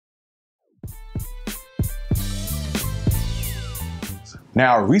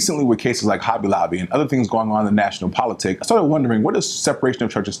Now, recently with cases like Hobby Lobby and other things going on in the national politics, I started wondering, what does separation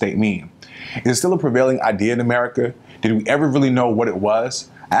of church and state mean? Is it still a prevailing idea in America? Did we ever really know what it was?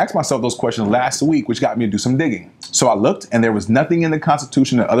 I asked myself those questions last week, which got me to do some digging. So I looked, and there was nothing in the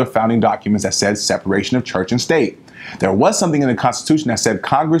Constitution and other founding documents that said separation of church and state. There was something in the Constitution that said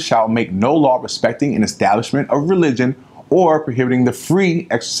Congress shall make no law respecting an establishment of religion or prohibiting the free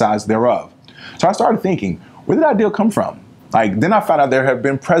exercise thereof. So I started thinking, where did that ideal come from? Then I found out there have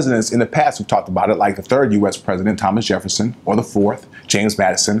been presidents in the past who talked about it, like the 3rd U.S. president, Thomas Jefferson, or the 4th, James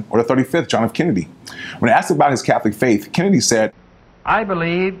Madison, or the 35th, John F. Kennedy. When asked about his Catholic faith, Kennedy said, "I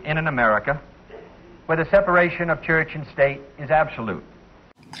believe in an America where the separation of church and state is absolute."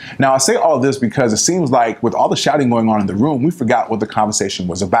 Now, I say all of this because it seems like with all the shouting going on in the room, we forgot what the conversation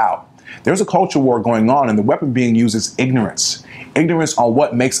was about. There's a culture war going on, and the weapon being used is ignorance. Ignorance on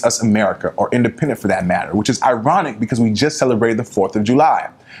what makes us America, or independent for that matter, which is ironic because we just celebrated the 4th of July.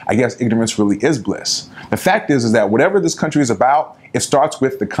 I guess ignorance really is bliss. The fact is that whatever this country is about, it starts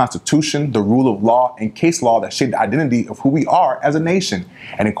with the Constitution, the rule of law, and case law that shape the identity of who we are as a nation.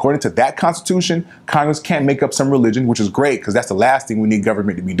 And according to that Constitution, Congress can't make up some religion, which is great because that's the last thing we need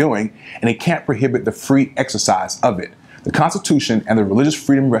government to be doing, and it can't prohibit the free exercise of it. The Constitution and the Religious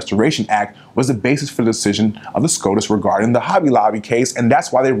Freedom Restoration Act was the basis for the decision of the SCOTUS regarding the Hobby Lobby case, and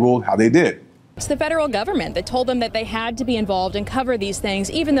that's why they ruled how they did. It's the federal government that told them that they had to be involved and cover these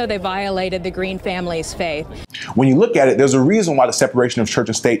things, even though they violated the Green family's faith. When you look at it, there's a reason why the separation of church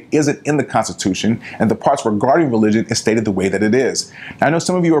and state isn't in the Constitution, and the parts regarding religion is stated the way that it is. Now, I know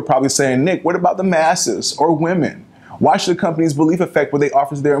some of you are probably saying, Nick, what about the masses or women? Why should a company's belief affect what they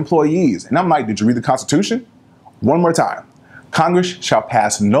offer to their employees? And I'm like, did you read the Constitution? One more time. Congress shall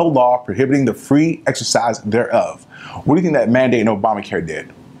pass no law prohibiting the free exercise thereof. What do you think that mandate in Obamacare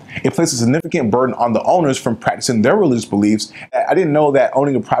did? It placed a significant burden on the owners from practicing their religious beliefs. I didn't know that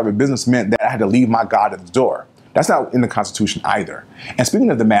owning a private business meant that I had to leave my God at the door. That's not in the Constitution either. And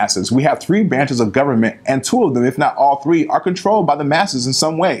speaking of the masses, we have 3 branches of government, and 2 of them, if not all 3, are controlled by the masses in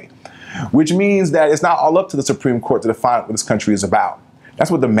some way, which means that it's not all up to the Supreme Court to define what this country is about. That's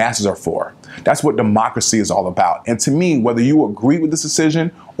what the masses are for. That's what democracy is all about. And to me, whether you agree with this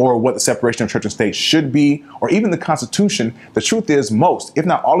decision or what the separation of church and state should be, or even the Constitution, the truth is most, if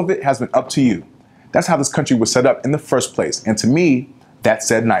not all of it, has been up to you. That's how this country was set up in the first place. And to me, that's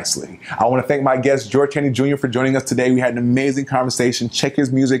said nicely. I want to thank my guest, George Kennedy Jr., for joining us today. We had an amazing conversation. Check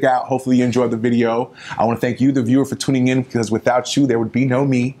his music out. Hopefully you enjoyed the video. I want to thank you, the viewer, for tuning in, because without you, there would be no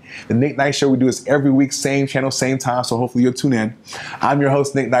me. The Nate Nice Show, we do this every week, same channel, same time, so hopefully you'll tune in. I'm your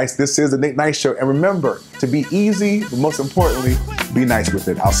host, Nate Nice. This is the Nate Nice Show. And remember to be easy, but most importantly, be nice with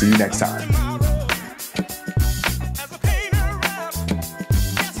it. I'll see you next time.